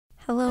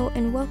Hello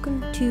and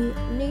welcome to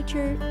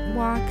Nature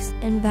Walks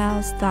and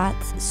Val's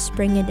Thoughts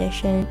Spring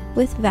Edition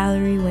with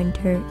Valerie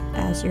Winter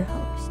as your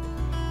host.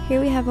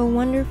 Here we have a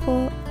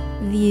wonderful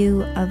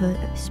view of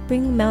a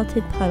spring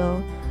melted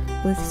puddle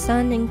with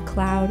sun and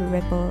cloud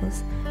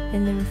ripples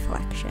in the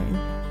reflection.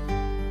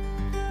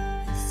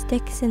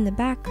 Sticks in the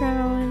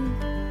background,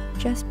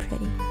 just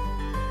pretty.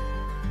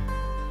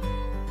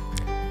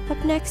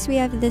 Up next we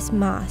have this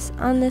moss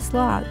on this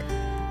log.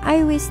 I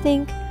always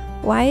think,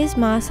 why is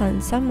moss on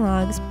some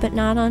logs but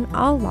not on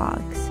all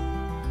logs?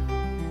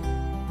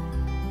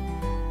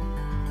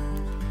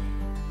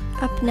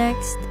 Up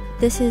next,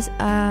 this is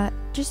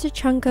just a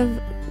chunk of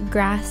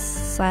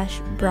grass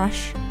 /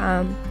 brush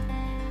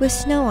with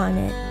snow on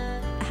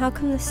it. How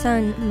come the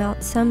sun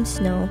melts some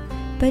snow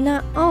but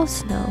not all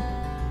snow?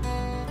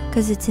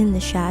 Because it's in the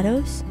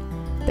shadows,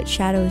 but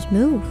shadows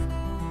move.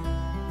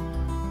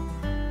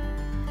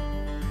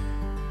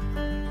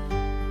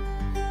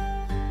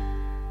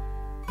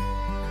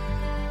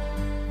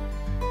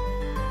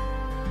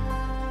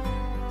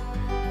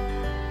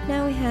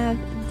 Now we have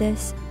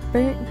this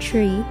burnt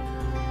tree,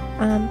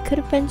 could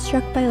have been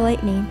struck by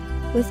lightning,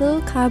 with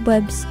little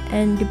cobwebs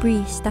and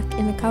debris stuck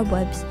in the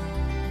cobwebs.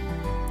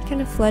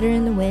 Kind of flutter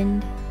in the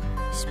wind,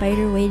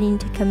 spider waiting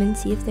to come and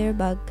see if they're a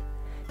bug.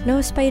 No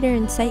spider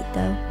in sight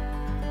though.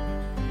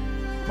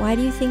 Why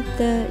do you think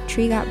the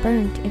tree got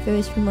burnt if it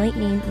was from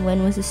lightning?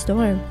 When was a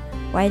storm?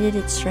 Why did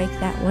it strike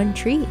that one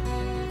tree?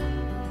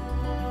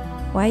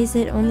 Why is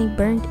it only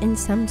burnt in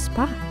some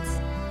spots?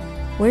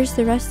 Where's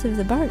the rest of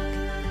the bark?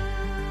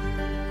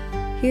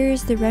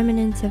 Here's the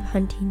remnants of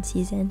hunting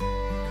season,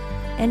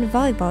 and a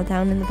volleyball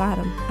down in the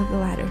bottom of the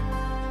ladder.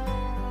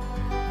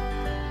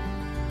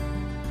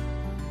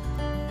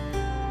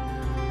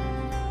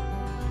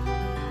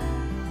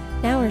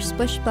 Now we're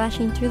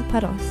splish-splashing through the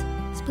puddles.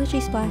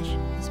 Splishy splash,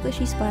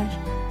 splishy splash,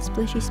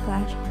 splishy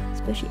splash,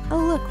 splishy.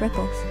 Oh look,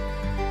 ripples.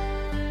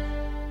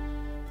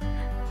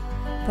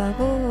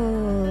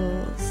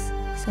 Bubbles.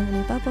 So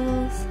many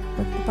bubbles.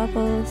 Look at the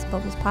bubbles.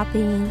 Bubbles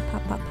popping.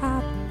 Pop, pop,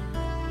 pop.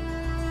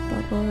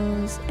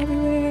 Bubbles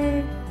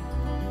everywhere.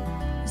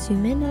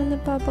 Zoom in on the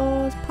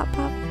bubbles. Pop,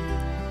 pop.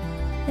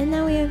 And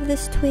now we have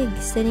this twig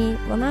sitting,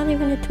 well, not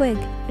even a twig,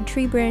 a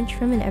tree branch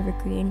from an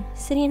evergreen,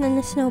 sitting in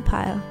the snow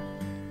pile.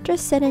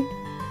 Just sitting,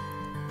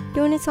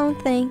 doing its own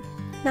thing,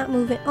 not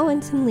moving. Oh,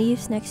 and some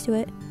leaves next to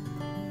it.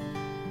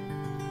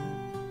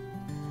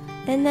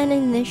 And then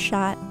in this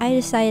shot, I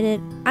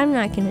decided I'm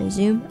not gonna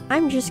zoom.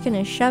 I'm just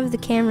gonna shove the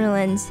camera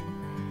lens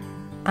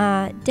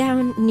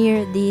down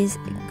near these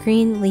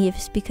green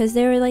leaves because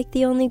they were like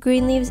the only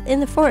green leaves in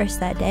the forest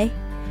that day,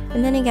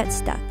 and then it got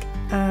stuck.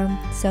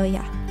 So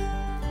yeah,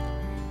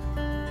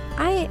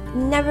 I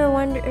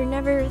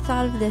never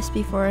thought of this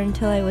before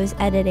until I was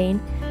editing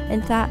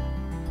and thought,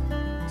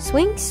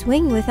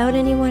 swing without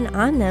anyone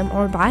on them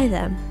or by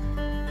them,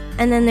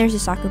 and then there's a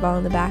soccer ball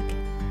in the back,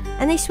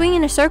 and they swing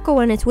in a circle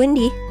when it's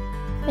windy.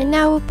 And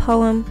now a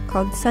poem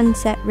called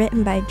Sunset,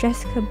 written by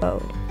Jessica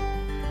Bode.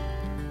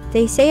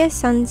 They say a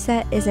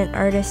sunset is an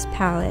artist's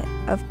palette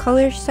of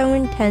colors so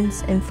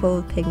intense and full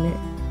of pigment,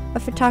 a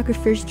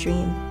photographer's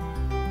dream.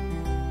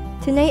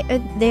 Tonight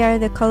they are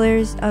the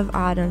colors of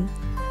autumn,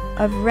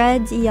 of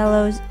reds,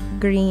 yellows,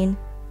 green.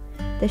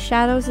 The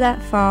shadows that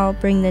fall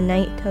bring the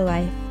night to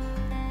life.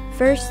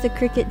 First the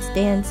crickets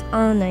dance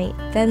all night,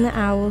 then the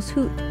owls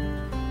hoot,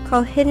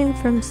 call hidden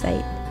from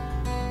sight.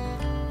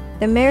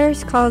 The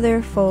mares call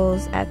their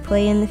foals at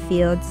play in the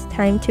fields,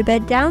 time to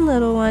bed down,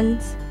 little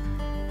ones.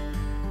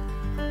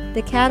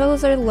 The cattle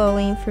are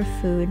lowing for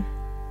food,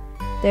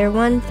 their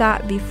one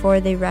thought before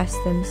they rest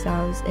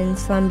themselves in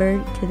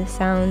slumber to the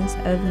sounds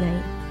of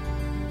night.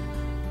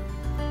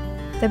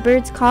 The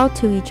birds call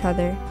to each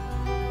other,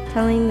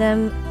 telling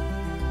them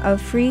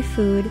of free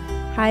food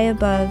high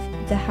above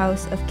the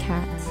house of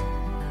cats.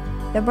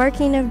 The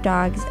barking of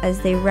dogs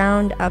as they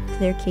round up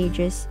their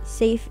cages,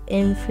 safe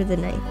in for the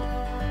night.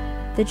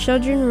 The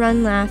children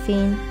run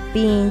laughing,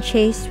 being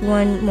chased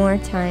one more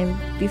time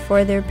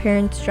before their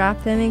parents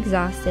drop them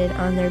exhausted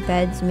on their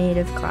beds made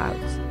of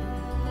clouds.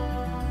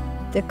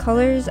 The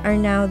colors are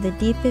now the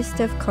deepest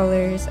of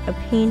colors, a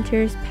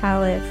painter's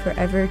palette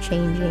forever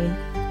changing.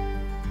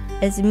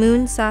 As the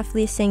moon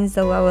softly sings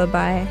the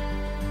lullaby,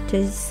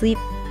 to sleep,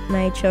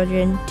 my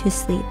children, to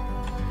sleep.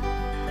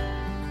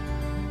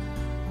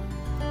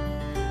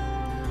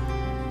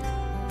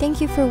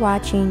 Thank you for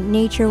watching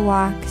Nature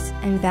Walks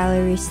and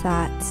Valerie's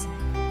Thoughts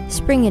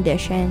Spring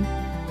Edition.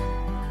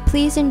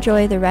 Please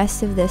enjoy the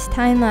rest of this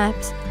time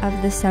lapse of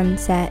the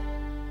sunset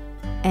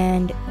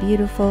and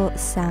beautiful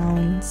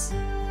sounds.